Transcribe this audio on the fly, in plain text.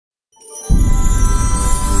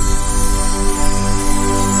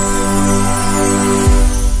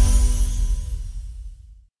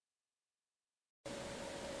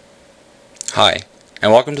Hi,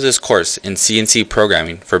 and welcome to this course in CNC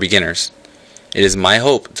programming for beginners. It is my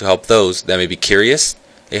hope to help those that may be curious,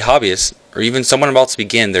 a hobbyist, or even someone about to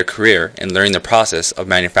begin their career in learning the process of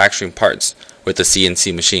manufacturing parts with the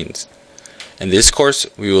CNC machines. In this course,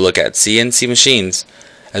 we will look at CNC machines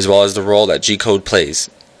as well as the role that G-code plays.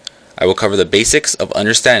 I will cover the basics of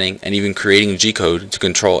understanding and even creating G-code to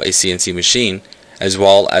control a CNC machine, as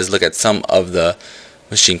well as look at some of the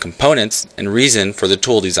machine components and reason for the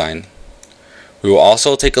tool design. We will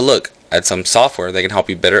also take a look at some software that can help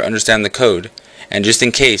you better understand the code, and just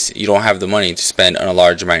in case you don't have the money to spend on a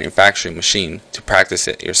large manufacturing machine to practice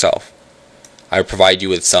it yourself. I will provide you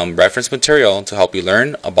with some reference material to help you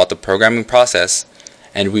learn about the programming process,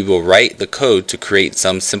 and we will write the code to create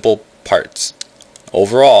some simple parts.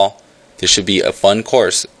 Overall, this should be a fun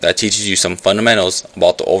course that teaches you some fundamentals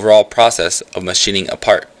about the overall process of machining a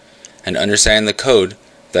part and understanding the code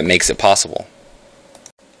that makes it possible.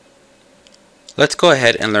 Let's go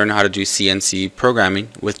ahead and learn how to do CNC programming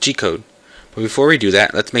with G-code. But before we do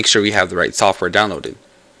that, let's make sure we have the right software downloaded.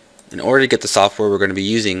 In order to get the software we're going to be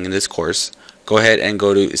using in this course, go ahead and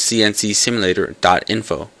go to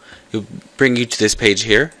cncsimulator.info. It'll bring you to this page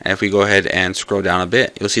here, and if we go ahead and scroll down a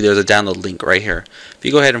bit, you'll see there's a download link right here. If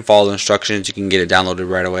you go ahead and follow the instructions, you can get it downloaded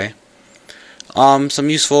right away. Some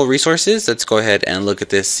useful resources. Let's go ahead and look at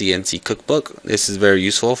this CNC cookbook. This is very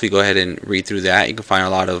useful. If you go ahead and read through that, you can find a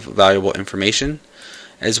lot of valuable information,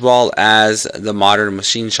 as well as the modern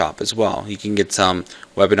machine shop as well. You can get some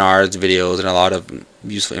webinars, videos, and a lot of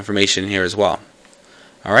useful information here as well.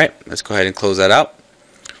 Alright, let's go ahead and close that out.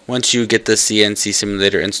 Once you get the CNC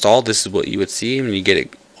simulator installed, this is what you would see when you get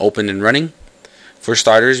it open and running. For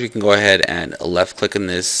starters, we can go ahead and left click in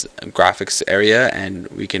this graphics area and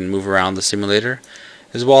we can move around the simulator,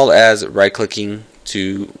 as well as right clicking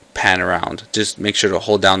to pan around. Just make sure to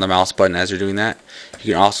hold down the mouse button as you're doing that.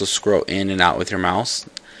 You can also scroll in and out with your mouse,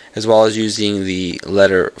 as well as using the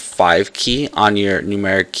letter 5 key on your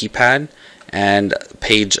numeric keypad, and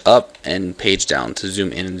page up and page down to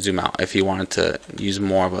zoom in and zoom out if you wanted to use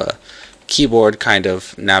more of a keyboard kind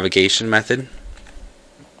of navigation method.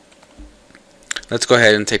 Let's go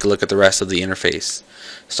ahead and take a look at the rest of the interface.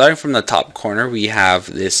 Starting from the top corner, we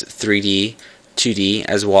have this 3D, 2D,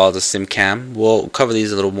 as well as a SimCam. We'll cover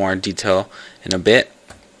these a little more in detail in a bit.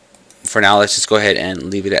 For now, let's just go ahead and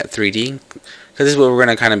leave it at 3D, because this is what we're going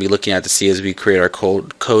to kind of be looking at to see as we create our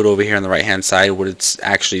code over here on the right hand side, what it's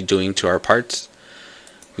actually doing to our parts.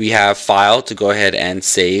 We have File to go ahead and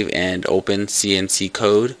save and open CNC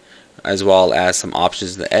code, as well as some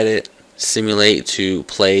options to edit, Simulate to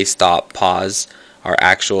play, stop, pause our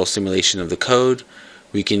actual simulation of the code.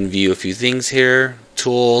 We can view a few things here,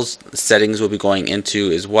 tools, settings we'll be going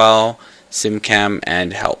into as well, SimCam,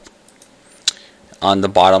 and help. On the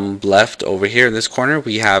bottom left over here in this corner,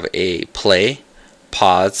 we have a play,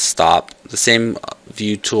 pause, stop, the same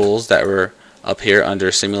view tools that were up here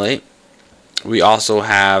under simulate. We also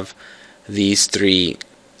have these three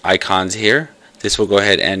icons here. This will go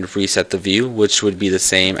ahead and reset the view, which would be the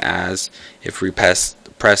same as if we press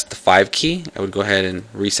the 5 key. I would go ahead and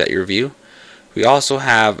reset your view. We also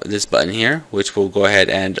have this button here, which will go ahead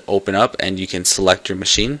and open up and you can select your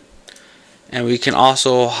machine. And we can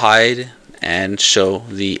also hide and show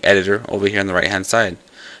the editor over here on the right hand side.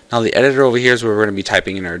 Now the editor over here is where we're going to be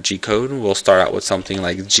typing in our G code. We'll start out with something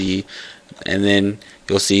like G, and then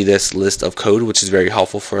you'll see this list of code, which is very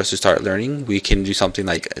helpful for us to start learning. We can do something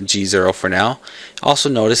like G0 for now. Also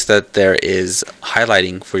notice that there is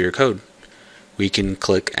highlighting for your code. We can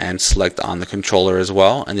click and select on the controller as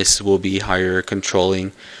well, and this will be how you're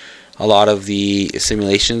controlling a lot of the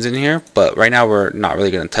simulations in here, but right now we're not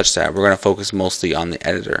really going to touch that. We're going to focus mostly on the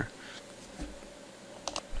editor.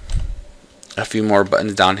 A few more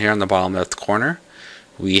buttons down here on the bottom left corner.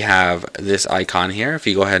 We have this icon here. If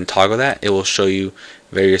you go ahead and toggle that, it will show you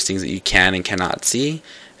various things that you can and cannot see,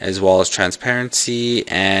 as well as transparency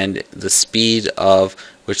and the speed of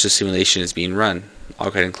which the simulation is being run. I'll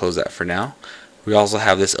go ahead and close that for now. We also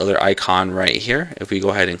have this other icon right here. If we go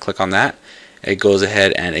ahead and click on that, it goes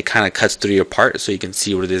ahead and it kind of cuts through your part so you can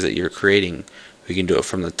see what it is that you're creating. We can do it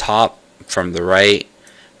from the top, from the right.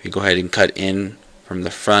 We go ahead and cut in from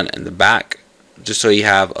the front and the back, just so you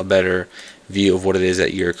have a better view of what it is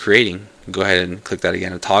that you're creating. Go ahead and click that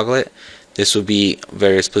again to toggle it. This will be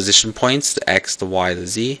various position points, the X, the Y, the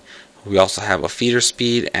Z. We also have a feeder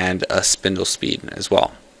speed and a spindle speed as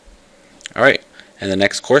well. Alright, in the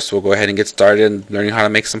next course we'll go ahead and get started learning how to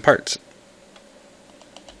make some parts.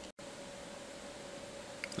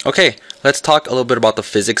 Okay, let's talk a little bit about the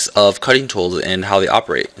physics of cutting tools and how they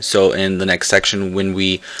operate. So in the next section, when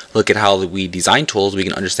we look at how we design tools, we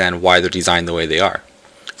can understand why they're designed the way they are.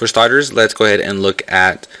 For starters, let's go ahead and look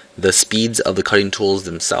at the speeds of the cutting tools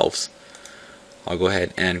themselves. I'll go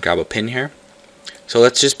ahead and grab a pin here. So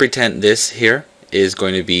let's just pretend this here is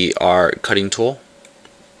going to be our cutting tool.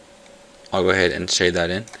 I'll go ahead and shade that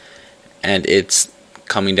in. And it's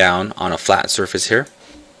coming down on a flat surface here.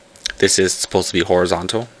 This is supposed to be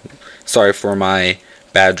horizontal. Sorry for my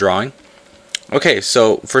bad drawing. Okay,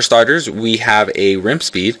 so for starters, we have a rim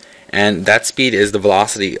speed, and that speed is the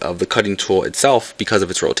velocity of the cutting tool itself because of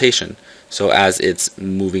its rotation. So as it's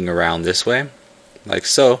moving around this way, like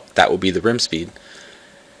so, that will be the rim speed.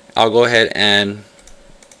 I'll go ahead and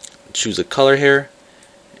choose a color here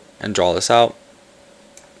and draw this out,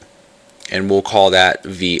 and we'll call that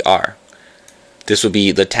VR. This will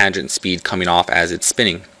be the tangent speed coming off as it's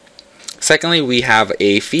spinning. Secondly, we have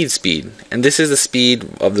a feed speed, and this is the speed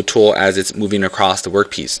of the tool as it's moving across the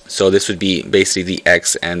workpiece. So this would be basically the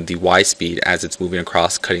X and the Y speed as it's moving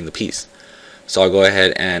across cutting the piece. So I'll go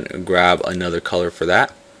ahead and grab another color for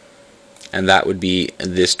that, and that would be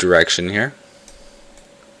this direction here,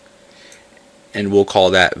 and we'll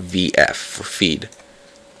call that VF for feed.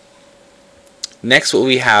 Next, what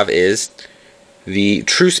we have is the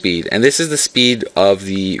true speed, and this is the speed of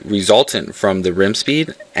the resultant from the rim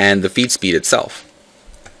speed and the feed speed itself.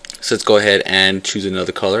 So let's go ahead and choose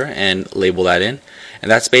another color and label that in, and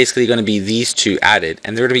that's basically going to be these two added,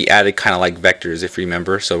 and they're going to be added kind of like vectors, if you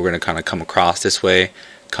remember. So we're going to kind of come across this way,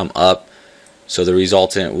 come up, so the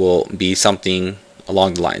resultant will be something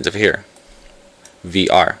along the lines of here,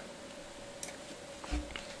 VR.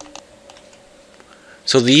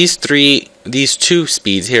 So these two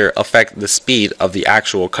speeds here affect the speed of the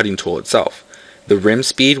actual cutting tool itself. The rim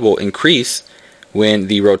speed will increase when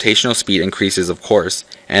the rotational speed increases, of course,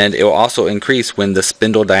 and it will also increase when the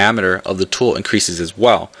spindle diameter of the tool increases as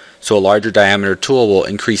well. So a larger diameter tool will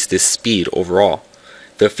increase this speed overall.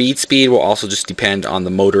 The feed speed will also just depend on the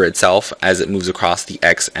motor itself as it moves across the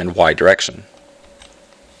X and Y direction.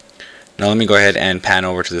 Now let me go ahead and pan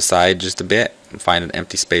over to the side just a bit and find an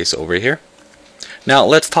empty space over here. Now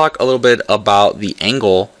let's talk a little bit about the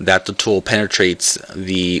angle that the tool penetrates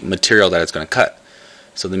the material that it's going to cut.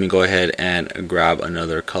 So let me go ahead and grab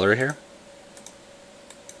another color here.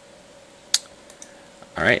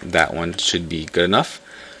 Alright, that one should be good enough.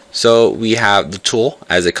 So we have the tool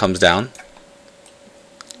as it comes down,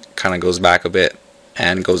 kind of goes back a bit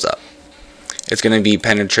and goes up. It's going to be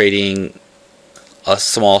penetrating a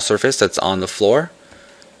small surface that's on the floor.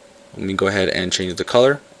 Let me go ahead and change the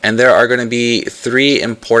color. And there are going to be three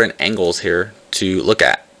important angles here to look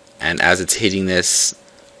at. And as it's hitting this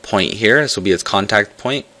point here, this will be its contact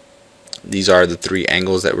point. These are the three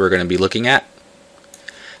angles that we're going to be looking at.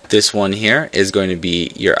 This one here is going to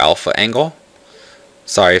be your alpha angle.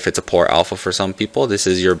 Sorry if it's a poor alpha for some people. This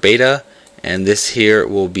is your beta, and this here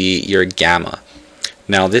will be your gamma.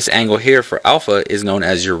 Now this angle here for alpha is known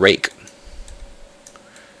as your rake.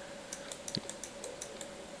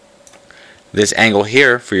 This angle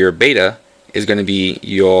here for your beta is going to be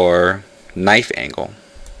your knife angle.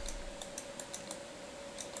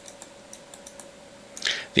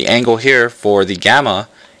 The angle here for the gamma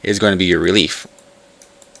is going to be your relief.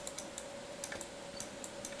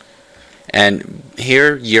 And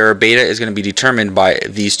here your beta is going to be determined by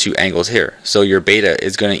these two angles here. So your beta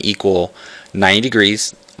is going to equal 90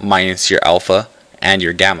 degrees minus your alpha and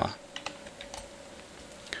your gamma.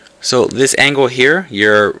 So this angle here,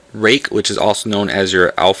 your rake, which is also known as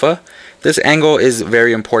your alpha, this angle is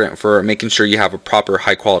very important for making sure you have a proper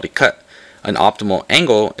high quality cut. An optimal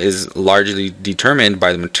angle is largely determined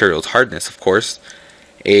by the material's hardness, of course.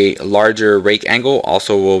 A larger rake angle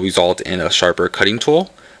also will result in a sharper cutting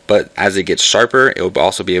tool, but as it gets sharper, it will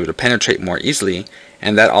also be able to penetrate more easily,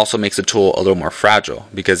 and that also makes the tool a little more fragile,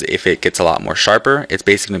 because if it gets a lot more sharper, it's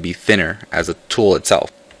basically going to be thinner as a tool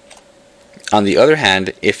itself. On the other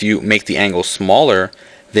hand, if you make the angle smaller,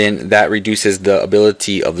 then that reduces the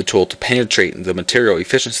ability of the tool to penetrate the material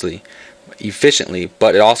efficiently,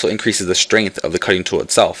 but it also increases the strength of the cutting tool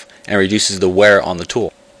itself and reduces the wear on the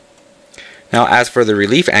tool. Now as for the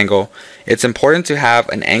relief angle, it's important to have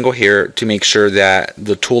an angle here to make sure that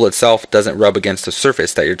the tool itself doesn't rub against the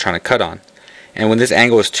surface that you're trying to cut on. And when this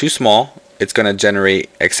angle is too small, it's going to generate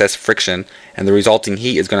excess friction, and the resulting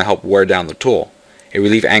heat is going to help wear down the tool. A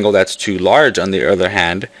relief angle that's too large, on the other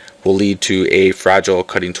hand, will lead to a fragile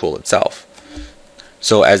cutting tool itself.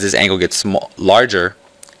 So as this angle gets larger,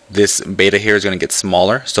 this beta here is going to get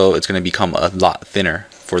smaller, so it's going to become a lot thinner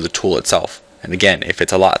for the tool itself. And again, if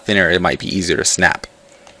it's a lot thinner, it might be easier to snap.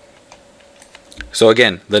 So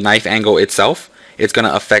again, the knife angle itself, it's going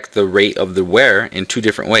to affect the rate of the wear in two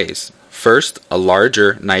different ways. First, a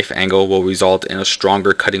larger knife angle will result in a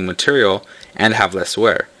stronger cutting material and have less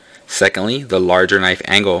wear. Secondly, the larger knife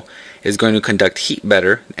angle is going to conduct heat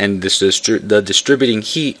better, and the distributing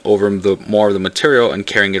heat over more of the material and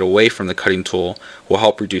carrying it away from the cutting tool will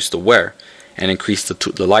help reduce the wear and increase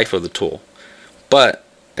the life of the tool. But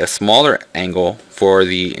a smaller angle for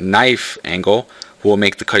the knife angle will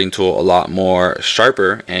make the cutting tool a lot more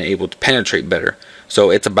sharper and able to penetrate better. So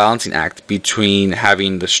it's a balancing act between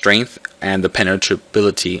having the strength and the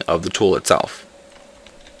penetrability of the tool itself.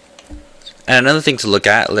 And another thing to look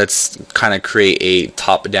at, let's kind of create a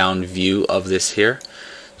top-down view of this here.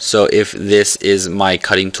 So if this is my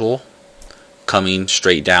cutting tool coming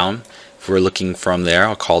straight down, if we're looking from there,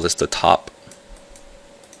 I'll call this the top.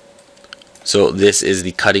 So this is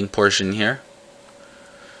the cutting portion here.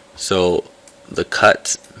 So the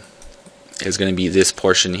cut is going to be this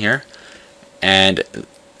portion here, and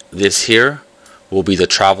this here will be the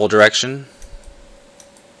travel direction,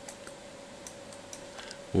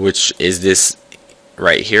 which is this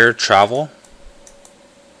right here, travel.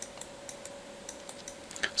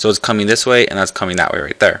 So it's coming this way and that's coming that way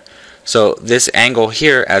right there. So this angle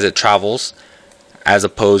here as it travels, as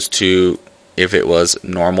opposed to if it was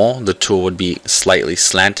normal, the tool would be slightly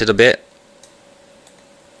slanted a bit.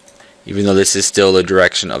 Even though this is still the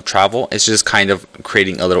direction of travel, it's just kind of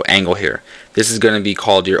creating a little angle here. This is going to be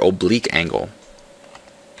called your oblique angle.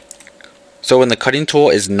 So when the cutting tool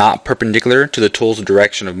is not perpendicular to the tool's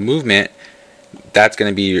direction of movement, that's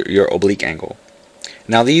going to be your oblique angle.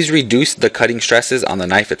 Now these reduce the cutting stresses on the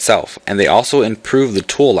knife itself, and they also improve the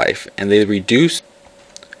tool life, and they reduce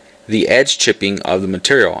the edge chipping of the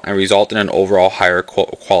material and result in an overall higher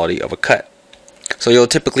quality of a cut. So you'll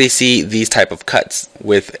typically see these type of cuts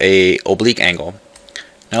with a oblique angle.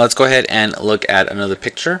 Now let's go ahead and look at another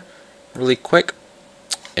picture really quick.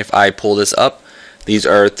 If I pull this up, these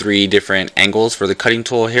are 3 different angles for the cutting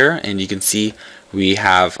tool here, and you can see we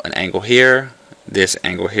have an angle here, this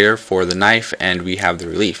angle here for the knife, and we have the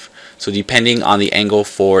relief. So depending on the angle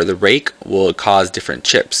for the rake will cause different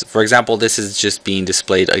chips. For example, this is just being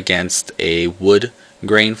displayed against a wood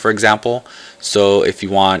grain, for example. So if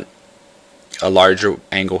you want a larger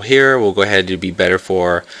angle here, we'll go ahead to be better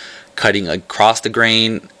for cutting across the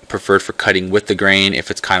grain, preferred for cutting with the grain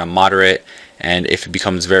if it's kind of moderate, and if it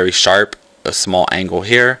becomes very sharp, a small angle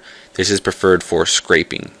here, this is preferred for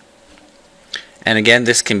scraping. And again,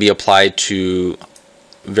 this can be applied to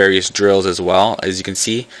various drills as well. As you can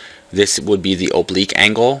see, this would be the oblique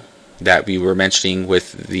angle that we were mentioning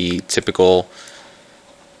with the typical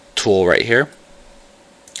tool right here.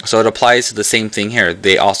 So it applies to the same thing here.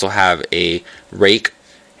 They also have a rake,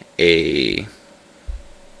 a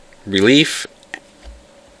relief,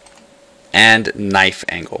 and knife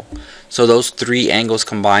angle. So those 3 angles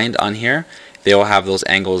combined on here, they will have those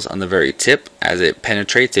angles on the very tip as it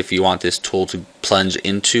penetrates if you want this tool to plunge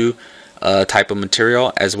into a type of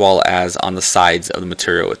material, as well as on the sides of the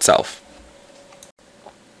material itself.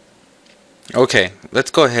 Okay,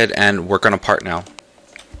 let's go ahead and work on a part now.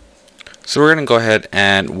 So we're going to go ahead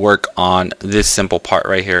and work on this simple part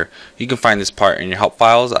right here. You can find this part in your help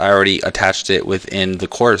files. I already attached it within the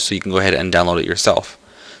course, so you can go ahead and download it yourself.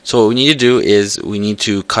 So what we need to do is we need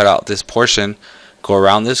to cut out this portion, go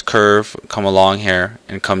around this curve, come along here,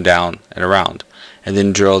 and come down and around, and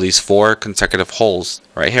then drill these 4 consecutive holes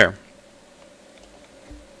right here.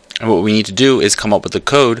 And what we need to do is come up with a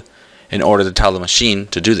code in order to tell the machine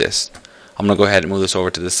to do this. I'm going to go ahead and move this over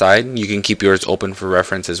to the side. You can keep yours open for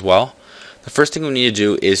reference as well. The first thing we need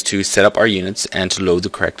to do is to set up our units and to load the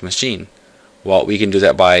correct machine. Well, we can do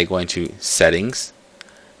that by going to Settings,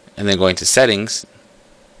 and then going to Settings.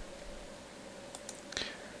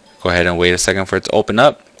 Go ahead and wait a second for it to open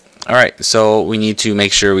up. Alright, so we need to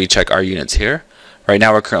make sure we check our units here. Right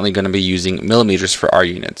now we're currently going to be using millimeters for our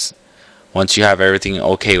units. Once you have everything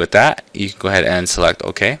okay with that, you can go ahead and select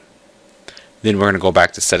OK. Then we're going to go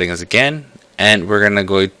back to Settings again, and we're going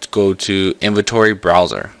to go to Inventory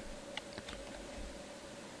Browser.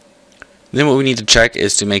 Then what we need to check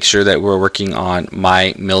is to make sure that we're working on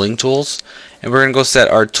My Milling Tools. And we're going to go set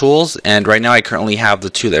our tools, and right now I currently have the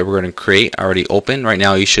 2 that we're going to create already open. Right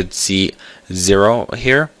now you should see 0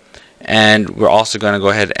 here. And we're also going to go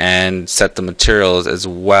ahead and set the materials as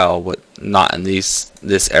well, but not in this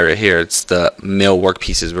area here. It's the mill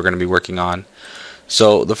workpieces we're going to be working on.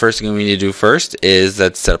 So the first thing we need to do first is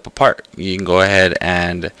let's set up a part. You can go ahead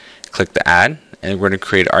and click the add, and we're going to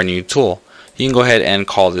create our new tool. You can go ahead and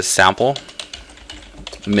call this sample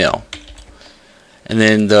mill. And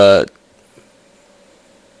then the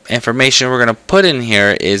information we're going to put in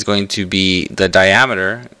here is going to be the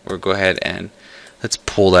diameter. We'll go ahead and let's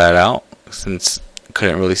pull that out since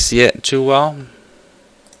couldn't really see it too well.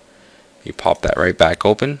 You pop that right back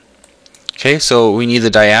open. Okay, so we need the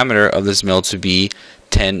diameter of this mill to be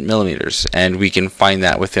 10 millimeters, and we can find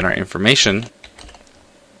that within our information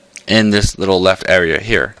in this little left area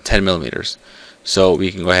here, 10 millimeters. So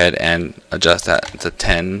we can go ahead and adjust that to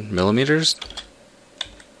 10 millimeters.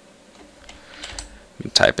 We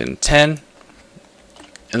type in 10,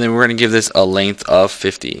 and then we're going to give this a length of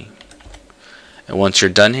 50. And once you're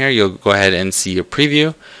done here, you'll go ahead and see a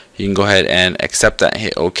preview. You can go ahead and accept that and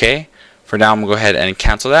hit OK. For now, I'm going to go ahead and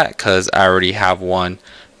cancel that because I already have one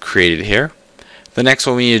created here. The next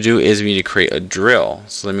one we need to do is we need to create a drill.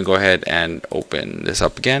 So let me go ahead and open this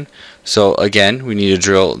up again. So again, we need to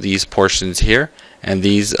drill these portions here, and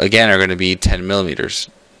these again are going to be 10 millimeters.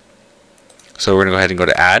 So we're going to go ahead and go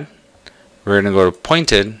to add. We're going to go to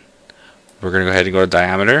pointed. We're going to go ahead and go to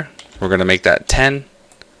diameter. We're going to make that 10.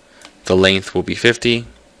 The length will be 50.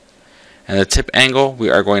 And the tip angle we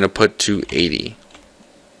are going to put to 80.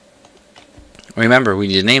 Remember, we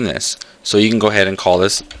need to name this. So you can go ahead and call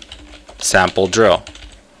this sample drill.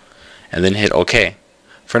 And then hit OK.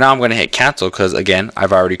 For now I'm going to hit cancel because again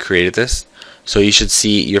I've already created this. So you should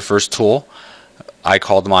see your first tool. I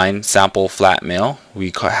called mine sample flat mill.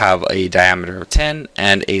 We have a diameter of 10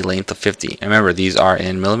 and a length of 50. And remember, these are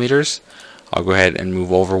in millimeters. I'll go ahead and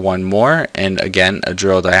move over one more, and again a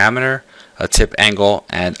drill diameter, a tip angle,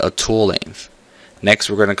 and a tool length. Next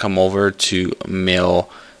we're going to come over to mill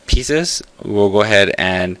pieces. We'll go ahead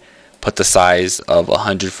and put the size of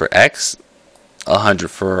 100 for X,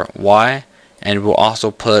 100 for Y, and we'll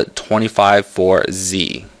also put 25 for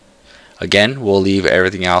Z. Again, we'll leave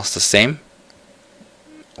everything else the same.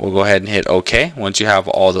 We'll go ahead and hit OK once you have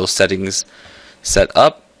all those settings set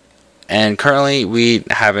up. And currently we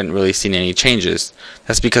haven't really seen any changes.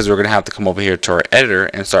 That's because we're going to have to come over here to our editor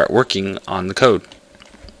and start working on the code.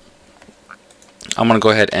 I'm going to go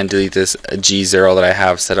ahead and delete this G0 that I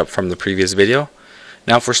have set up from the previous video.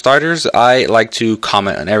 Now for starters, I like to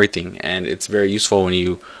comment on everything, and it's very useful when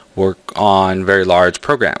you work on very large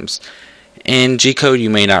programs. In G code you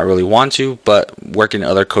may not really want to, but working in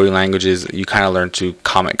other coding languages you kind of learn to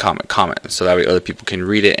comment, so that way other people can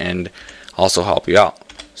read it and also help you out.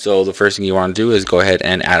 So the first thing you want to do is go ahead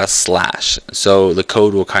and add a slash, so the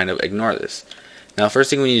code will kind of ignore this. Now first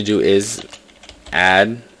thing we need to do is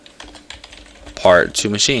add part to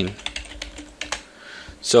machine.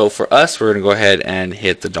 So for us, we're going to go ahead and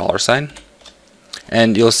hit the $sign,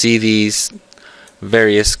 and you'll see these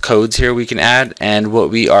various codes here we can add, and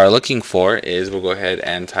what we are looking for is we'll go ahead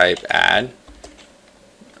and type add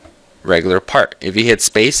regular part. If you hit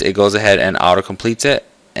space, it goes ahead and auto completes it,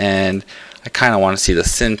 and I kind of want to see the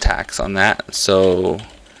syntax on that, so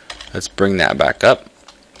let's bring that back up.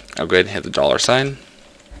 I'll go ahead and hit the $sign,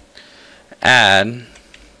 add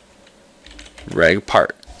reg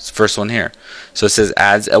part. It's the first one here. So it says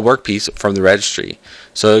adds a workpiece from the registry.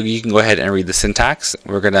 So you can go ahead and read the syntax.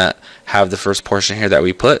 We're going to have the first portion here that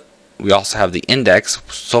we put. We also have the index.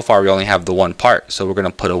 So far we only have the one part, so we're going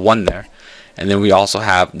to put a 1 there. And then we also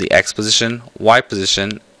have the X position, Y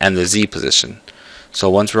position, and the Z position. So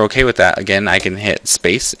once we're okay with that, again I can hit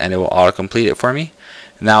space and it will auto-complete it for me.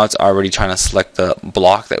 Now it's already trying to select the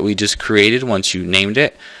block that we just created once you named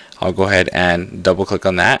it. I'll go ahead and double click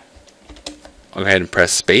on that. I'll go ahead and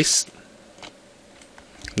press space.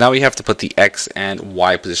 Now we have to put the X and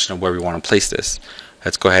Y position of where we want to place this.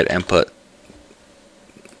 Let's go ahead and put,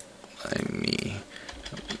 let me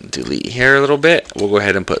delete here a little bit. We'll go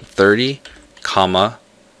ahead and put 30 comma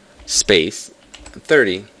space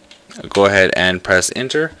 30. I'll go ahead and press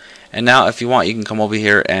enter, and now if you want you can come over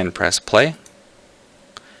here and press play,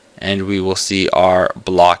 and we will see our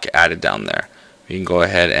block added down there. We can go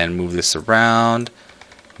ahead and move this around,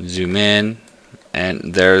 zoom in,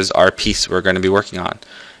 and there's our piece we're going to be working on.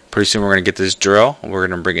 Pretty soon we're going to get this drill, we're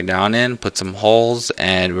going to bring it down in, put some holes,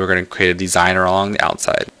 and we're going to create a designer along the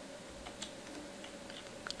outside.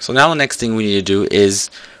 So now the next thing we need to do is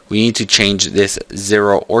we need to change this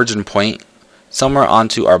 0 origin point somewhere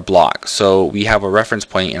onto our block, so we have a reference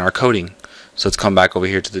point in our coding. So let's come back over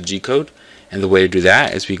here to the G code, and the way to do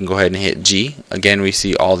that is we can go ahead and hit G. Again, we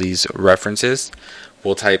see all these references.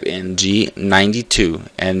 We'll type in G92,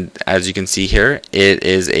 and as you can see here, it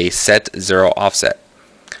is a set 0 offset.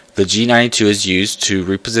 The G92 is used to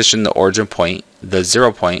reposition the origin point, the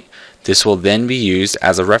 0 point. This will then be used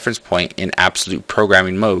as a reference point in absolute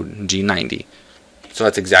programming mode, G90. So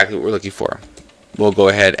that's exactly what we're looking for. We'll go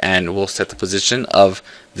ahead and we'll set the position of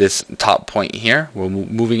this top point here. We're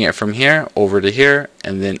moving it from here over to here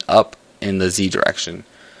and then up in the Z direction.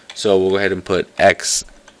 So we'll go ahead and put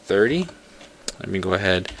X30. Let me go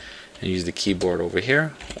ahead and use the keyboard over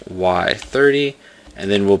here. Y30, and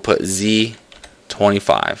then we'll put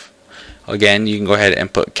Z25. Again, you can go ahead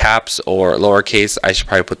and put caps or lowercase. I should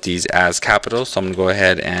probably put these as capitals, so I'm going to go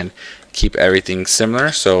ahead and keep everything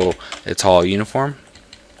similar so it's all uniform.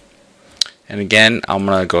 And again, I'm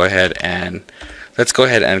going to go ahead and let's go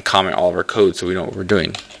ahead and comment all of our code so we know what we're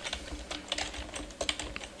doing.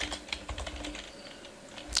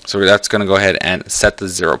 So that's going to go ahead and set the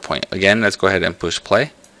 0 point. Again, let's go ahead and push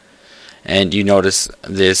play. And you notice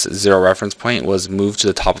this 0 reference point was moved to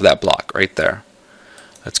the top of that block right there.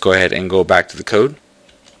 Let's go ahead and go back to the code.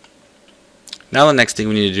 Now the next thing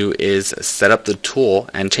we need to do is set up the tool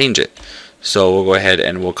and change it. So we'll go ahead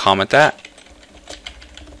and we'll comment that.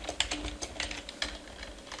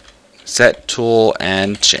 Set tool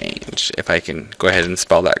and change, if I can go ahead and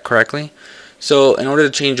spell that correctly. So in order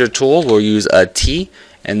to change your tool, we'll use a T,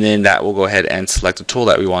 and then that will go ahead and select the tool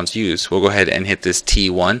that we want to use. We'll go ahead and hit this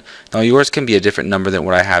T1. Now yours can be a different number than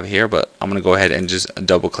what I have here, but I'm going to go ahead and just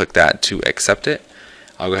double click that to accept it.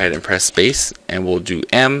 I'll go ahead and press space, and we'll do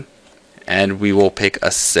M, and we will pick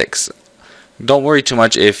a 6. Don't worry too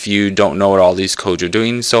much if you don't know what all these codes are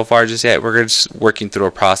doing so far just yet. We're just working through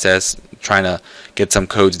a process, trying to get some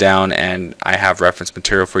codes down, and I have reference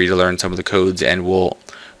material for you to learn some of the codes, and we'll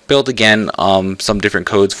build again some different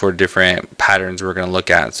codes for different patterns we're going to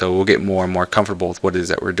look at, so we'll get more and more comfortable with what it is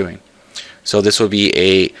that we're doing. So this will be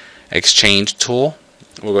a exchange tool.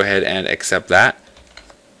 We'll go ahead and accept that.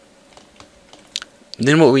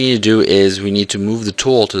 Then what we need to do is we need to move the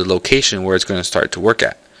tool to the location where it's going to start to work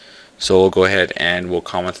at. So we'll go ahead and we'll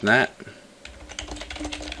comment on that.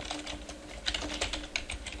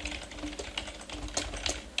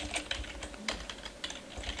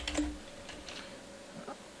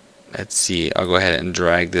 Let's see, I'll go ahead and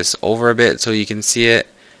drag this over a bit so you can see it,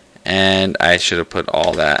 and I should have put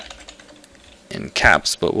all that in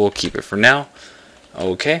caps, but we'll keep it for now.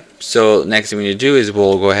 Okay, so next thing we need to do is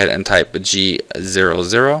we'll go ahead and type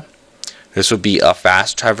G00. This will be a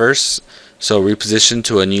fast traverse, so reposition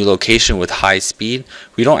to a new location with high speed.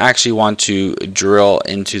 We don't actually want to drill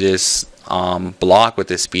into this block with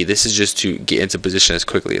this speed. This is just to get into position as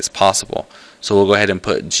quickly as possible. So we'll go ahead and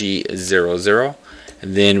put G00,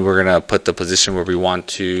 and then we're going to put the position where we want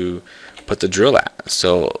to put the drill at.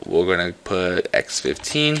 So we're going to put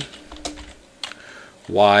X15,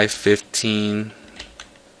 Y15,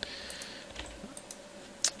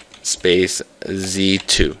 space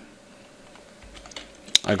Z2.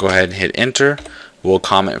 I'll go ahead and hit enter. We'll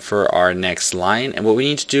comment for our next line, and what we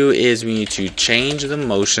need to do is we need to change the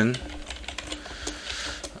motion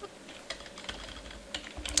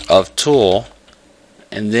of tool,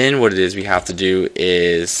 and then what it is we have to do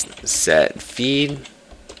is set feed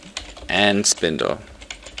and spindle.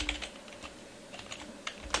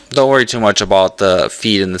 Don't worry too much about the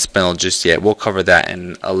feed and the spindle just yet. We'll cover that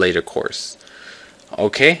in a later course.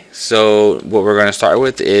 Okay, so what we're going to start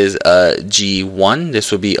with is a G1. This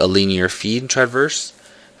will be a linear feed traverse.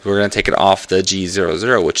 We're going to take it off the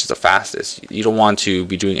G00, which is the fastest. You don't want to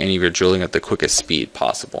be doing any of your drilling at the quickest speed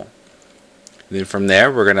possible. And then from there,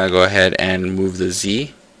 we're going to go ahead and move the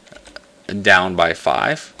Z down by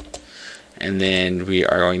 5. And then we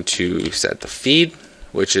are going to set the feed,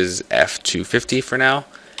 which is F250 for now.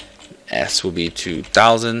 S will be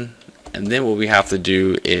 2000. And then what we have to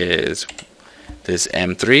do is this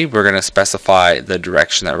M3, we're going to specify the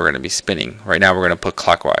direction that we're going to be spinning. Right now we're going to put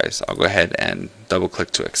clockwise. I'll go ahead and double click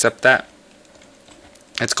to accept that.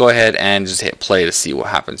 Let's go ahead and just hit play to see what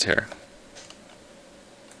happens here.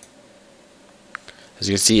 As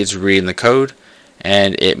you can see, it's reading the code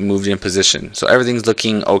and it moved in position. So everything's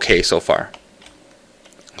looking okay so far.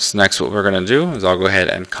 So next what we're going to do is I'll go ahead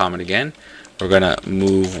and comment again. We're going to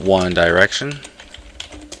move one direction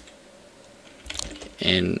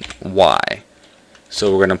in Y. So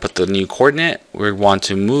we're going to put the new coordinate. We want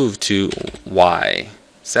to move to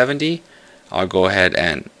Y70. I'll go ahead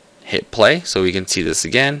and hit play so we can see this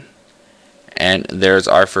again. And there's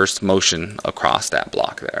our first motion across that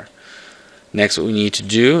block there. Next what we need to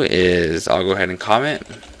do is I'll go ahead and comment.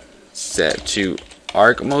 Set to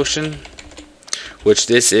arc motion, which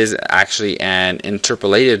this is actually an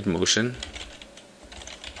interpolated motion,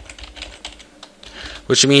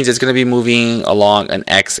 which means it's going to be moving along an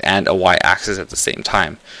X and a Y axis at the same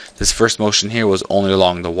time. This first motion here was only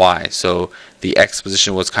along the Y, so the X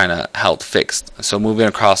position was kind of held fixed. So moving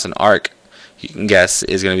across an arc, you can guess,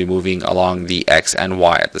 is going to be moving along the X and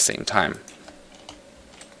Y at the same time.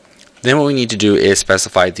 Then what we need to do is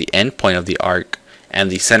specify the end point of the arc and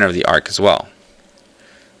the center of the arc as well.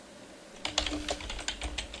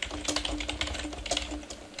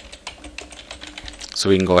 So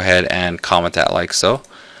we can go ahead and comment that like so.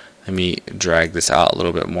 Let me drag this out a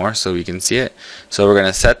little bit more so we can see it. So we're going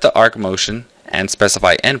to set the arc motion and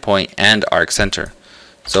specify endpoint and arc center.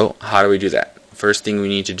 So how do we do that? First thing we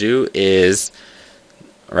need to do is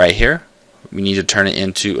right here, we need to turn it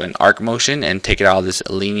into an arc motion and take it out of this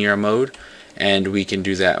linear mode, and we can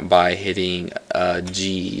do that by hitting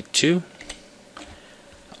G2,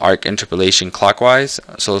 arc interpolation clockwise.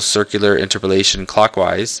 So circular interpolation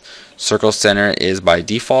clockwise, circle center is by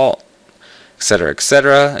default, etc.,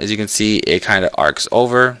 etc. As you can see, it kind of arcs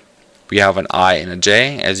over. We have an I and a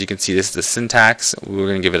J. As you can see, this is the syntax. We're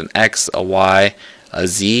going to give it an X, a Y, a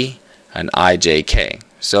Z, an I, J, K.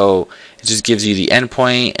 So it just gives you the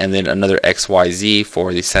endpoint and then another X, Y, Z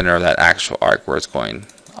for the center of that actual arc where it's going.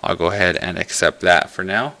 I'll go ahead and accept that for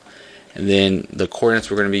now. And then the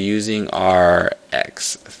coordinates we're going to be using are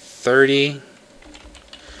X30,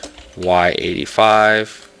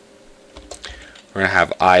 Y85. We're going to have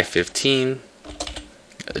I15,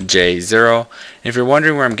 J0. And if you're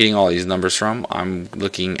wondering where I'm getting all these numbers from, I'm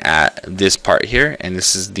looking at this part here, and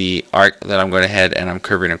this is the arc that I'm going ahead and I'm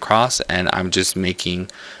curving across, and I'm just making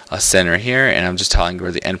a center here, and I'm just telling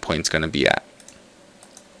where the endpoint is going to be at.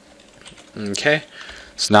 Okay,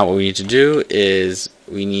 so now what we need to do is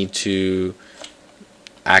we need to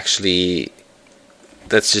actually,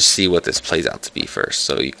 let's just see what this plays out to be first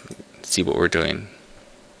so you can see what we're doing.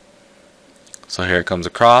 So here it comes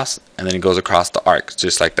across, and then it goes across the arc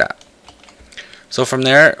just like that. So from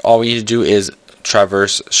there, all we need to do is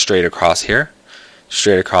traverse straight across here,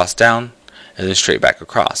 straight across down, and then straight back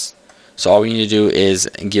across. So all we need to do is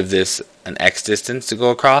give this an X distance to go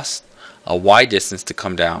across, a Y distance to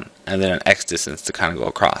come down, and then an X distance to kind of go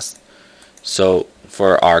across. So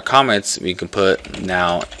for our comments, we can put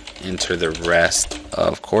now enter the rest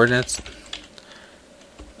of coordinates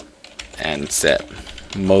and set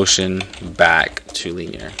motion back to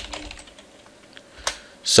linear.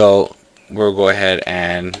 So we'll go ahead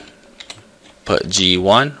and put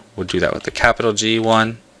G1. We'll do that with the capital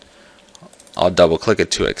G1. I'll double click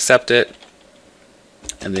it to accept it,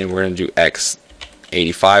 and then we're going to do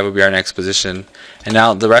X85 will be our next position. And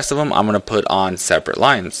now the rest of them I'm going to put on separate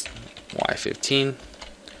lines, Y15,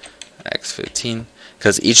 X15,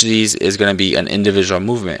 because each of these is going to be an individual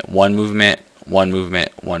movement, one movement, one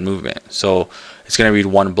movement, one movement. So it's going to read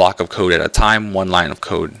one block of code at a time, one line of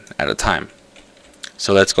code at a time.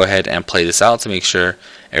 So let's go ahead and play this out to make sure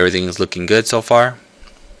everything is looking good so far.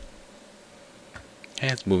 Okay,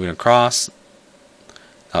 it's moving across.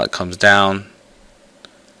 Now it comes down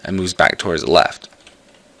and moves back towards the left.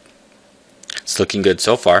 It's looking good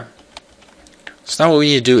so far. So now what we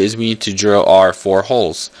need to do is we need to drill our 4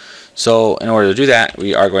 holes. So in order to do that,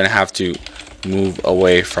 we are going to have to move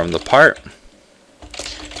away from the part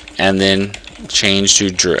and then change to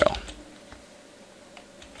drill.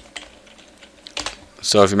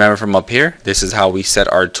 So if you remember from up here, this is how we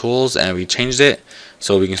set our tools, and we changed it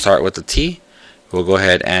so we can start with the T. We'll go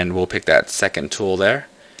ahead and we'll pick that second tool there,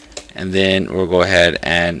 and then we'll go ahead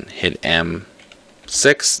and hit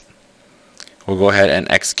M6. We'll go ahead and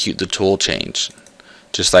execute the tool change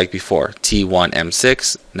just like before, T1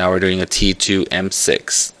 M6. Now we're doing a T2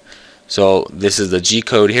 M6. So this is the G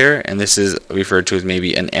code here, and this is referred to as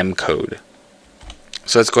maybe an M code.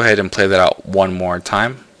 So let's go ahead and play that out one more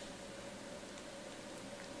time.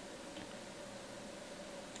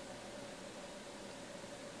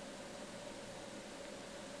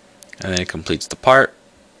 And then it completes the part,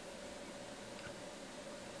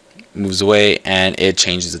 moves away, and it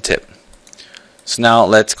changes the tip. So now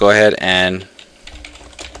let's go ahead and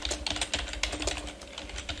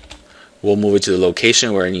we'll move it to the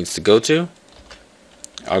location where it needs to go to.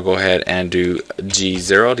 I'll go ahead and do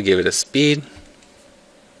G0 to give it a speed,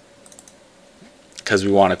 because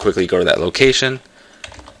we want to quickly go to that location.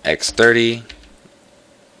 X30.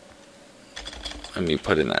 Let me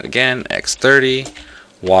put in that again. X30.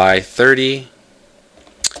 Y30,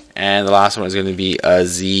 and the last one is going to be a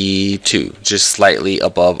Z2, just slightly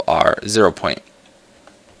above our 0 point.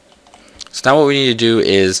 So now what we need to do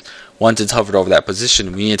is, once it's hovered over that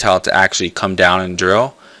position, we need to tell it to actually come down and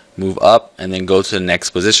drill, move up, and then go to the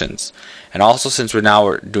next positions. And also, since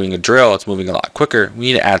we're doing a drill, it's moving a lot quicker, we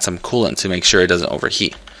need to add some coolant to make sure it doesn't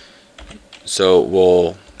overheat. So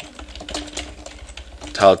we'll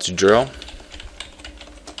tell it to drill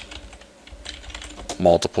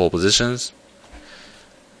multiple positions.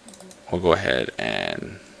 We'll go ahead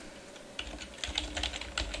and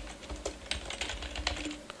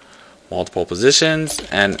multiple positions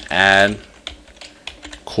and add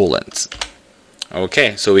coolants.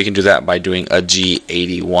 Okay, so we can do that by doing a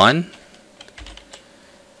G81,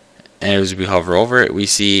 and as we hover over it, we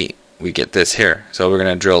get this here. So we're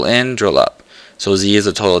going to drill in, drill up. So Z is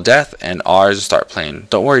a total death, and R is a start plane.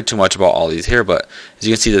 Don't worry too much about all these here, but as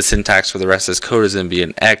you can see, the syntax for the rest of this code is going to be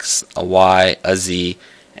an X, a Y, a Z,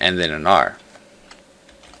 and then an R.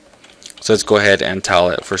 So let's go ahead and tell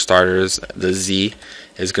it, for starters, the Z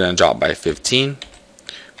is going to drop by 15.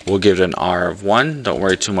 We'll give it an R of 1. Don't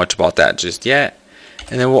worry too much about that just yet.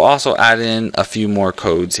 And then we'll also add in a few more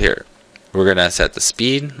codes here. We're going to set the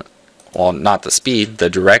speed, well, not the speed, the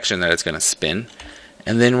direction that it's going to spin.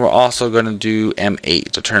 And then we're also going to do M8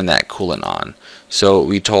 to turn that coolant on. So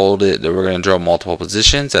we told it that we're going to drill multiple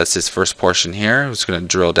positions. That's this first portion here. It's going to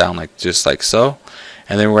drill down just like so.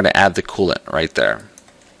 And then we're going to add the coolant right there.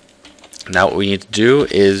 Now what we need to do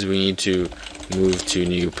is we need to move to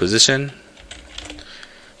new position.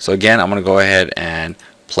 So again, I'm going to go ahead and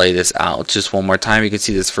play this out just one more time. You can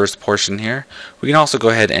see this first portion here. We can also go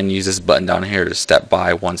ahead and use this button down here to step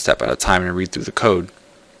by one step at a time and read through the code.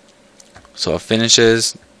 So it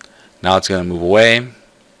finishes. Now it's going to move away.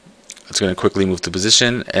 It's going to quickly move to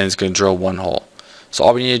position, and it's going to drill one hole. So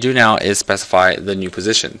all we need to do now is specify the new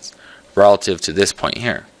positions relative to this point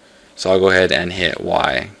here. So I'll go ahead and hit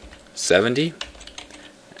Y70,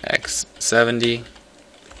 X70,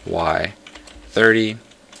 Y30. And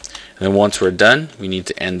then once we're done, we need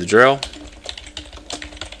to end the drill.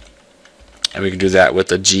 And we can do that with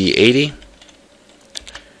a G80.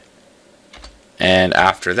 And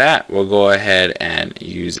after that, we'll go ahead and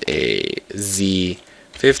use a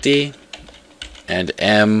Z50 and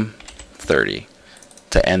M30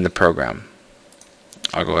 to end the program.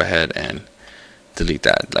 I'll go ahead and delete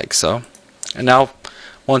that like so. And now,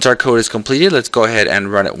 once our code is completed, let's go ahead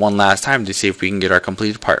and run it one last time to see if we can get our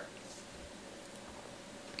completed part.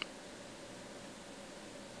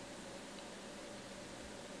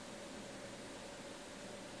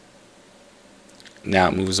 Now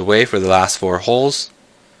it moves away for the last 4 holes.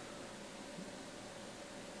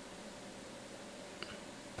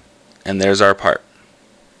 And there's our part.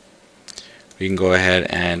 We can go ahead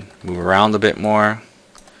and move around a bit more.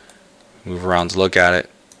 Move around to look at it.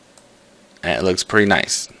 And it looks pretty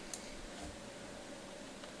nice.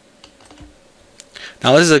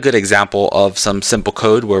 Now this is a good example of some simple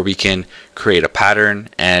code where we can create a pattern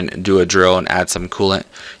and do a drill and add some coolant.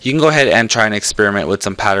 You can go ahead and try and experiment with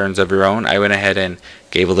some patterns of your own. I went ahead and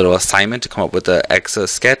gave a little assignment to come up with an Exa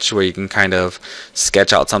sketch where you can kind of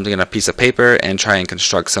sketch out something on a piece of paper and try and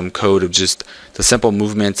construct some code of just the simple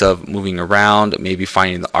movements of moving around, maybe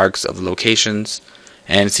finding the arcs of the locations,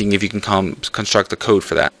 and seeing if you can construct the code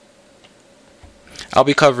for that. I'll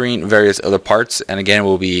be covering various other parts, and again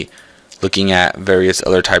we'll be looking at various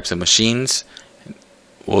other types of machines.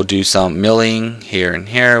 We'll do some milling here and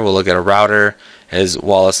here. We'll look at a router as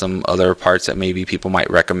well as some other parts that maybe people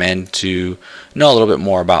might recommend to know a little bit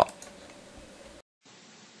more about.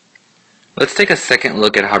 Let's take a second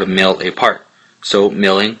look at how to mill a part. So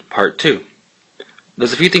milling part 2.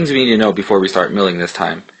 There's a few things we need to know before we start milling this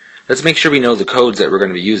time. Let's make sure we know the codes that we're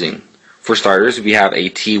going to be using. For starters, we have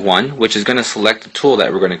a T1, which is going to select the tool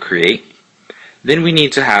that we're going to create. Then we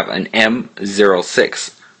need to have an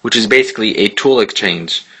M06, which is basically a tool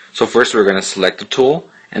exchange. So first we're going to select the tool,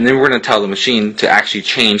 and then we're going to tell the machine to actually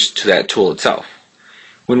change to that tool itself.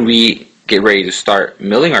 When we get ready to start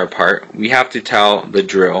milling our part, we have to tell the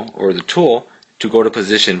drill or the tool to go to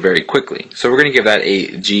position very quickly. So we're going to give that a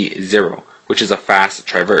G0, which is a fast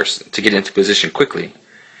traverse to get into position quickly.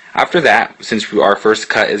 After that, since our first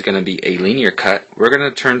cut is going to be a linear cut, we're going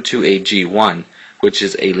to turn to a G1, which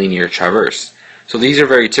is a linear traverse. So these are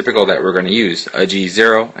very typical that we're going to use, a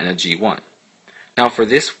G0 and a G1. Now for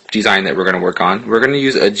this design that we're going to work on, we're going to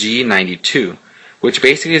use a G92, which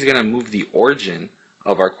basically is going to move the origin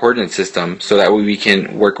of our coordinate system so that way we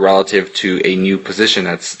can work relative to a new position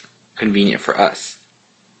that's convenient for us.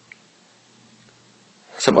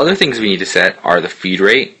 Some other things we need to set are the feed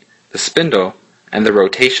rate, the spindle, and the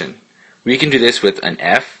rotation. We can do this with an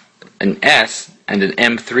F, an S, and an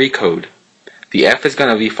M3 code. The F is going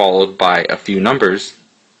to be followed by a few numbers,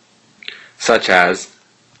 such as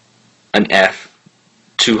an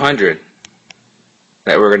F200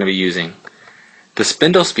 that we're going to be using. The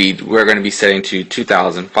spindle speed we're going to be setting to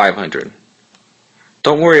 2,500.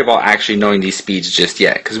 Don't worry about actually knowing these speeds just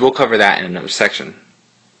yet, because we'll cover that in another section.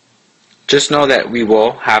 Just know that we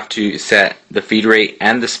will have to set the feed rate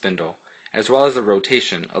and the spindle, as well as the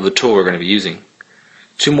rotation of the tool we're going to be using.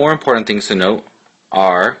 Two more important things to note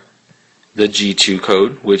are the G2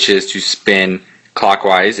 code, which is to spin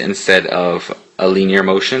clockwise instead of a linear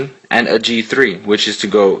motion, and a G3, which is to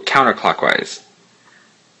go counterclockwise.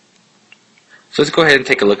 So let's go ahead and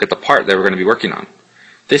take a look at the part that we're going to be working on.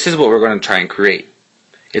 This is what we're going to try and create.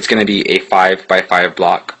 It's going to be a 5x5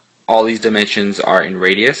 block, all these dimensions are in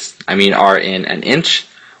radius, are in an inch.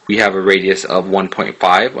 We have a radius of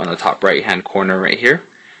 1.5 on the top right hand corner right here.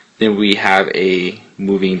 Then we have a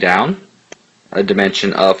moving down, a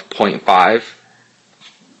dimension of 0.5,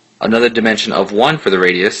 another dimension of 1 for the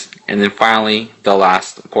radius, and then finally the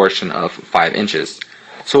last portion of 5 inches.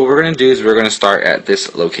 So what we're going to do is we're going to start at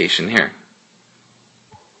this location here.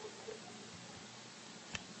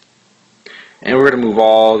 And we're going to move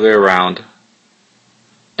all the way around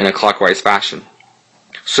in a clockwise fashion.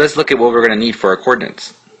 So let's look at what we're going to need for our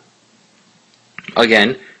coordinates.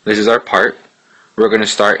 Again, this is our part. We're going to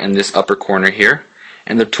start in this upper corner here.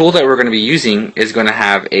 And the tool that we're going to be using is going to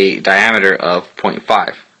have a diameter of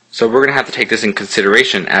 0.5. So we're going to have to take this in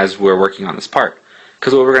consideration as we're working on this part.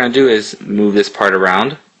 Because what we're going to do is move this part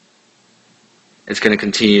around. It's going to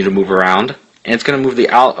continue to move around. And it's going to move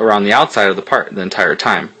around the outside of the part the entire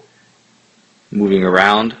time. Moving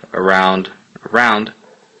around, around, around,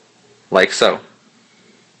 like so,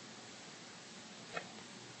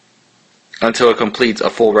 until it completes a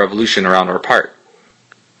full revolution around our part.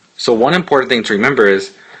 So one important thing to remember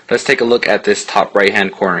is, let's take a look at this top right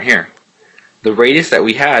hand corner here. The radius that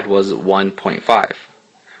we had was 1.5.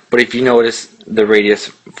 But if you notice, the radius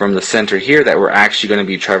from the center here that we're actually going to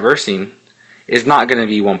be traversing is not going to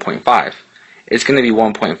be 1.5. It's going to be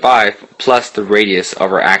 1.5 plus the radius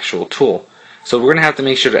of our actual tool. So we're going to have to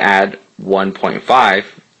make sure to add 1.5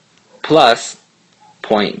 plus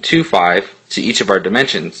 0.25 to each of our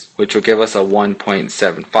dimensions, which will give us a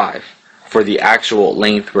 1.75 for the actual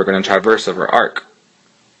length we're going to traverse of our arc.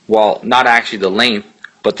 Well, not actually the length,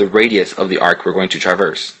 but the radius of the arc we're going to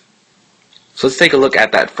traverse. So let's take a look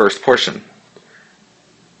at that first portion.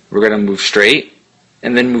 We're going to move straight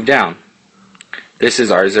and then move down. This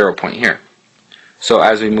is our 0 point here. So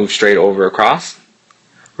as we move straight over across,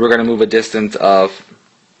 we're going to move a distance of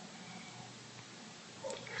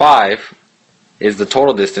 5 is the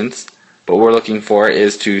total distance, but what we're looking for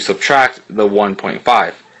is to subtract the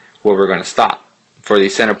 1.5 where we're going to stop for the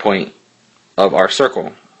center point of our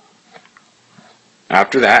circle.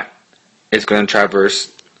 After that, it's going to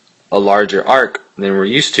traverse a larger arc than we're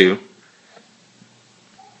used to,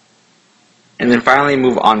 and then finally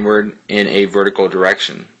move onward in a vertical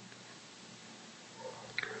direction.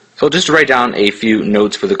 So just to write down a few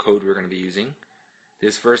notes for the code we're going to be using.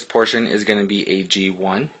 This first portion is going to be a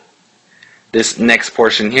G1. This next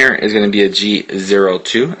portion here is going to be a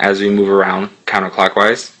G02 as we move around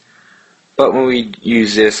counterclockwise. But when we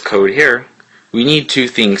use this code here, we need two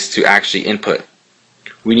things to actually input.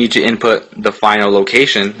 We need to input the final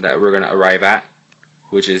location that we're going to arrive at,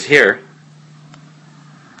 which is here.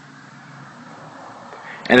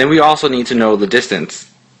 And then we also need to know the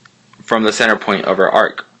distance from the center point of our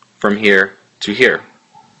arc, from here to here.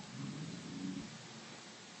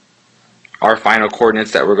 Our final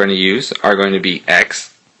coordinates that we're going to use are going to be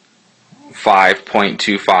x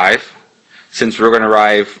 5.25. Since we're going to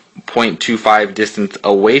arrive 0.25 distance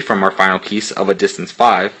away from our final piece of a distance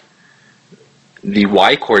 5, the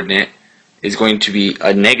y coordinate is going to be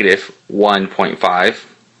a negative 1.5.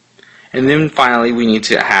 And then finally we need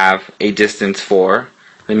to have a distance for,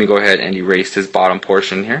 let me go ahead and erase this bottom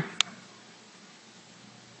portion here.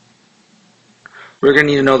 We're going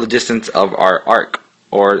to need to know the distance of our arc,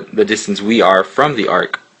 or the distance we are from the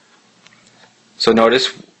arc. So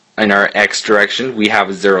notice in our x direction we have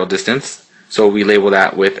a 0 distance, so we label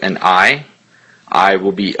that with an I. I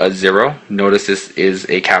will be a 0. Notice this is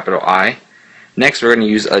a capital I. Next we're going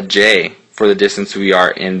to use a j for the distance we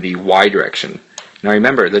are in the y direction. Now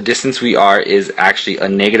remember, the distance we are is actually a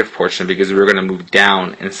negative portion because we're going to move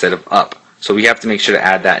down instead of up. So we have to make sure to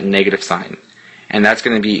add that negative sign. And that's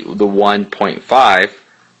going to be the 1.5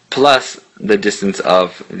 plus the distance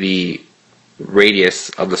of the radius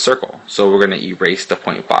of the circle. So we're going to erase the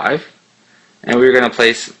 0.5 and we're going to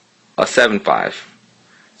place a 7.5.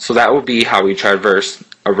 So that will be how we traverse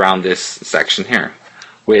around this section here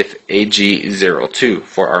with a G02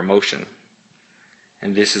 for our motion.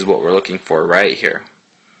 And this is what we're looking for right here.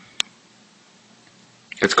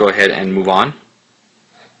 Let's go ahead and move on.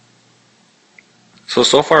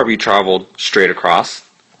 So far we traveled straight across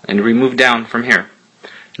and we moved down from here.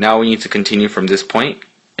 Now we need to continue from this point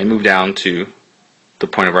and move down to the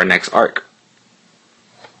point of our next arc.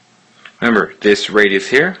 Remember, this radius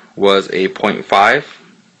here was a 0.5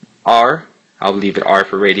 R. I'll leave it R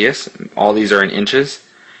for radius. All these are in inches.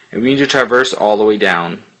 And we need to traverse all the way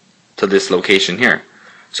down to this location here.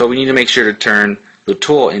 So we need to make sure to turn the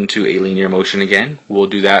tool into a linear motion again. We'll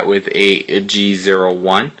do that with a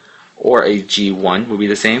G01 or a G1 will be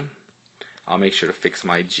the same. I'll make sure to fix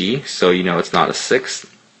my G so you know it's not a 6.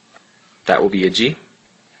 That will be a G.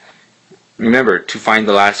 Remember, to find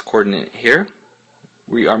the last coordinate here,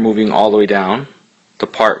 we are moving all the way down to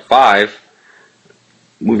part 5,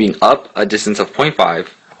 moving up a distance of 0.5,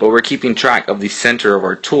 but we're keeping track of the center of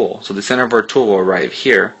our tool. So the center of our tool will arrive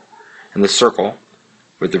here in the circle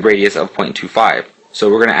with the radius of 0.25. So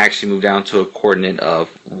we're going to actually move down to a coordinate of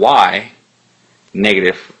y,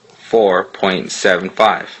 negative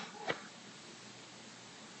 4.75.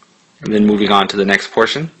 And then moving on to the next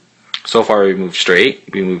portion. So far we moved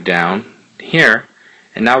straight, we moved down here,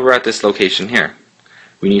 and now we're at this location here.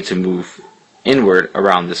 We need to move inward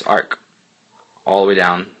around this arc, all the way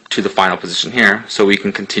down to the final position here, so we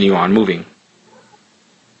can continue on moving.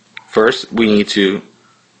 First, we need to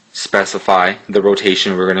specify the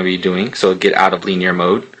rotation we're going to be doing, so get out of linear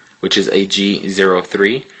mode, which is a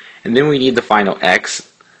G03, and then we need the final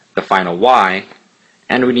X, the final Y,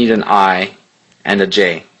 and we need an I and a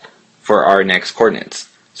J for our next coordinates.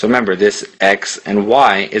 So remember, this X and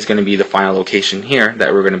Y is going to be the final location here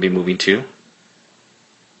that we're going to be moving to,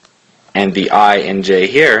 and the I and J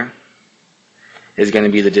here is going to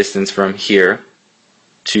be the distance from here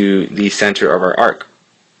to the center of our arc.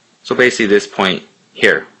 So basically this point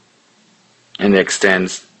here, and it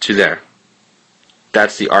extends to there.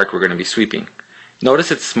 That's the arc we're going to be sweeping. Notice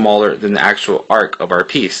it's smaller than the actual arc of our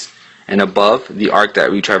piece, and above, the arc that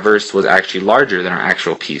we traversed was actually larger than our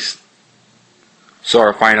actual piece. So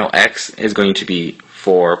our final X is going to be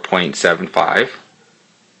 4.75.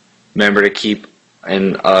 Remember to keep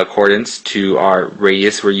in accordance to our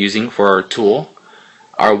radius we're using for our tool.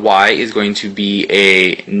 Our Y is going to be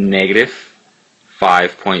a negative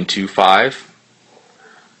 5.25.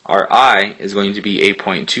 Our I is going to be a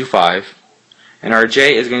 0.25. And our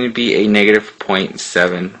J is going to be a negative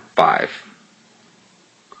 0.75.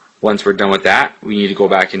 Once we're done with that, we need to go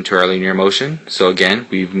back into our linear motion. So again,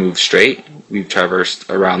 we've moved straight, we've traversed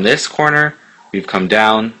around this corner, we've come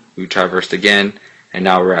down, we've traversed again, and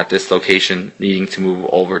now we're at this location needing to move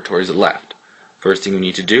over towards the left. First thing we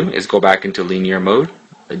need to do is go back into linear mode,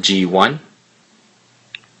 a G1,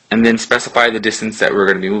 and then specify the distance that we're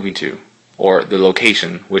going to be moving to, or the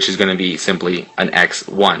location, which is going to be simply an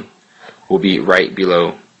X1, will be right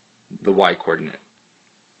below the Y coordinate.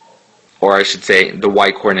 Or I should say, the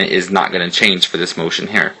Y coordinate is not going to change for this motion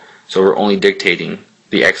here. So we're only dictating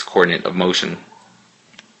the X coordinate of motion.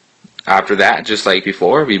 After that, just like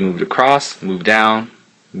before, we moved across, moved down,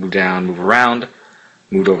 move around,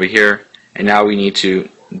 moved over here, and now we need to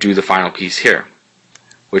do the final piece here,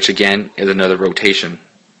 which again is another rotation.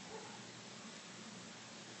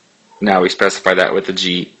 Now we specify that with the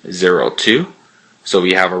G02. So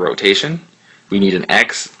we have a rotation. We need an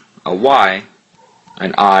X, a Y,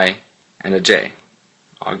 an I, and a J.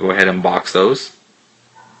 I'll go ahead and box those.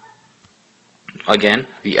 Again,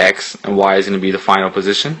 the X and Y is going to be the final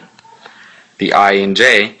position. The I and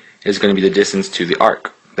J is going to be the distance to the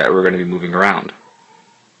arc that we're going to be moving around.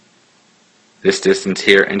 This distance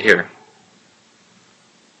here and here.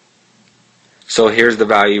 So here's the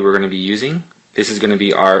value we're going to be using. This is going to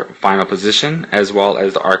be our final position as well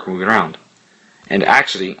as the arc moving around. And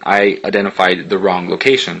actually, I identified the wrong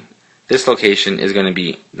location. This location is going to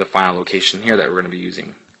be the final location here that we're going to be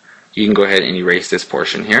using. You can go ahead and erase this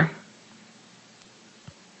portion here.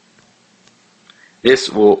 This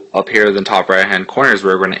will appear in the top right hand corner is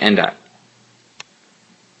where we're going to end at.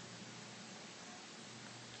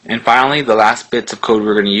 And finally, the last bits of code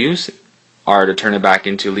we're going to use are to turn it back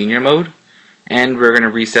into linear mode, and we're going to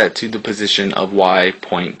reset to the position of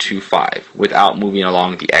Y.25 without moving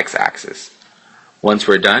along the X axis. Once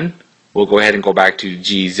we're done, we'll go ahead and go back to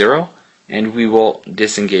G0, and we will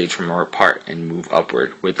disengage from our part and move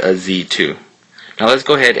upward with a Z2. Now let's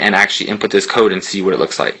go ahead and actually input this code and see what it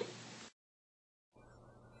looks like.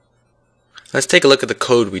 Let's take a look at the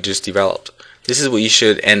code we just developed. This is what you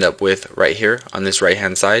should end up with right here on this right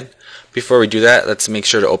hand side. Before we do that, let's make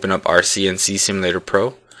sure to open up our CNC Simulator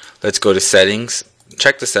Pro. Let's go to settings,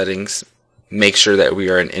 check the settings, make sure that we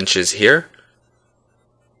are in inches here.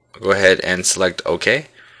 Go ahead and select OK.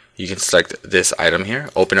 You can select this item here,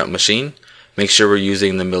 open up machine, make sure we're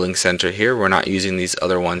using the milling center here. We're not using these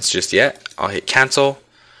other ones just yet. I'll hit cancel,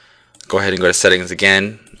 go ahead and go to settings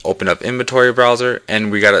again, open up inventory browser,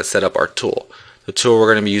 and we got to set up our tool. The tool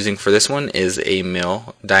we're going to be using for this one is a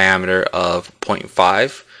mill diameter of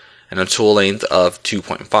 0.5 and a tool length of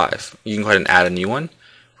 2.5. You can go ahead and add a new one.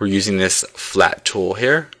 We're using this flat tool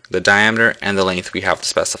here. The diameter and the length we have to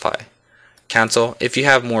specify. Cancel. If you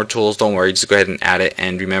have more tools, don't worry, just go ahead and add it.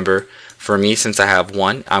 And remember, for me, since I have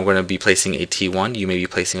one, I'm going to be placing a T1. You may be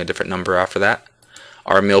placing a different number after that.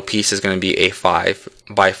 Our mill piece is going to be a 5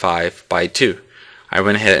 by 5 by 2. I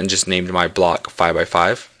went ahead and just named my block 5 by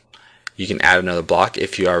 5. You can add another block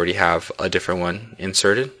if you already have a different one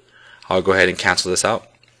inserted. I'll go ahead and cancel this out.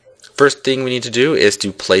 First thing we need to do is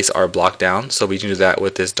to place our block down. So we can do that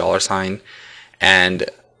with this $ and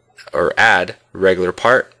or add regular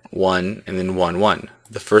part 1 and then 1 1.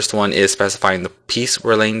 The first one is specifying the piece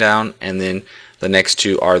we're laying down, and then the next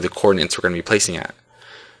two are the coordinates we're going to be placing at.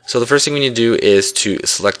 So the first thing we need to do is to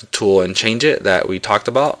select the tool and change it that we talked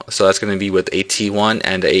about. So that's going to be with a T1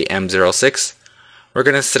 and a M06. We're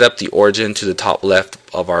going to set up the origin to the top left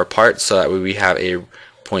of our part so that way we have a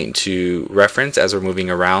point to reference as we're moving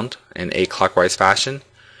around in a clockwise fashion.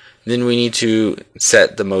 Then we need to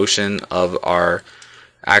set the motion of our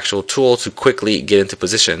actual tool to quickly get into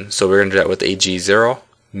position. So we're going to do that with a G0,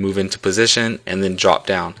 move into position, and then drop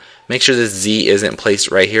down. Make sure this Z isn't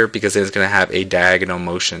placed right here because then it's going to have a diagonal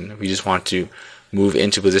motion. We just want to move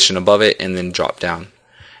into position above it and then drop down.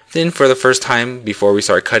 Then for the first time before we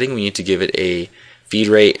start cutting, we need to give it a feed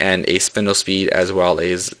rate and a spindle speed as well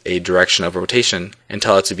as a direction of rotation and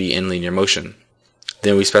tell it to be in linear motion.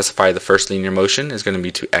 Then we specify the first linear motion is going to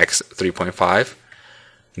be to X 3.5.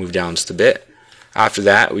 Move down just a bit. After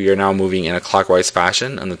that, we are now moving in a clockwise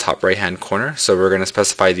fashion on the top right hand corner. So we're going to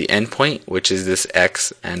specify the end point, which is this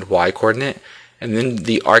X and Y coordinate, and then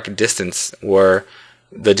the arc distance, where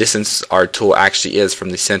the distance our tool actually is from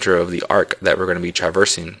the center of the arc that we're going to be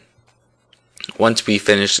traversing. Once we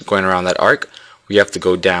finish going around that arc, we have to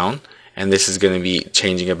go down, and this is going to be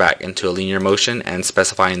changing it back into a linear motion and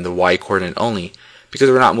specifying the Y coordinate only, because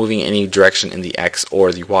we're not moving any direction in the X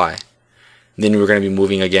or the Y. Then we're going to be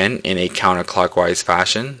moving again in a counterclockwise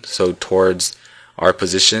fashion, so towards our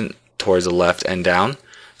position, towards the left and down.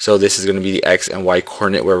 So this is going to be the X and Y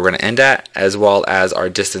coordinate where we're going to end at, as well as our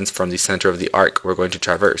distance from the center of the arc we're going to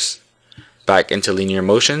traverse. Back into linear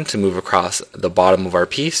motion to move across the bottom of our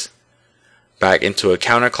piece. Back into a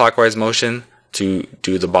counterclockwise motion to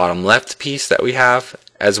do the bottom left piece that we have,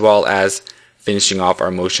 as well as finishing off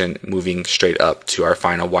our motion moving straight up to our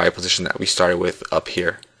final Y position that we started with up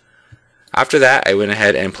here. After that, I went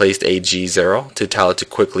ahead and placed a G0 to tell it to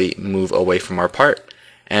quickly move away from our part,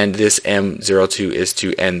 and this M02 is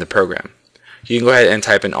to end the program. You can go ahead and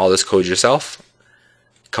type in all this code yourself.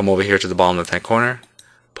 Come over here to the bottom left hand corner,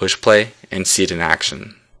 push play, and see it in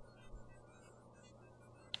action.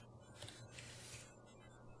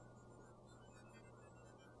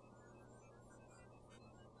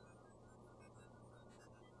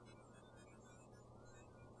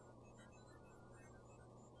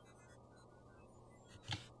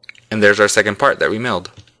 And there's our second part that we milled.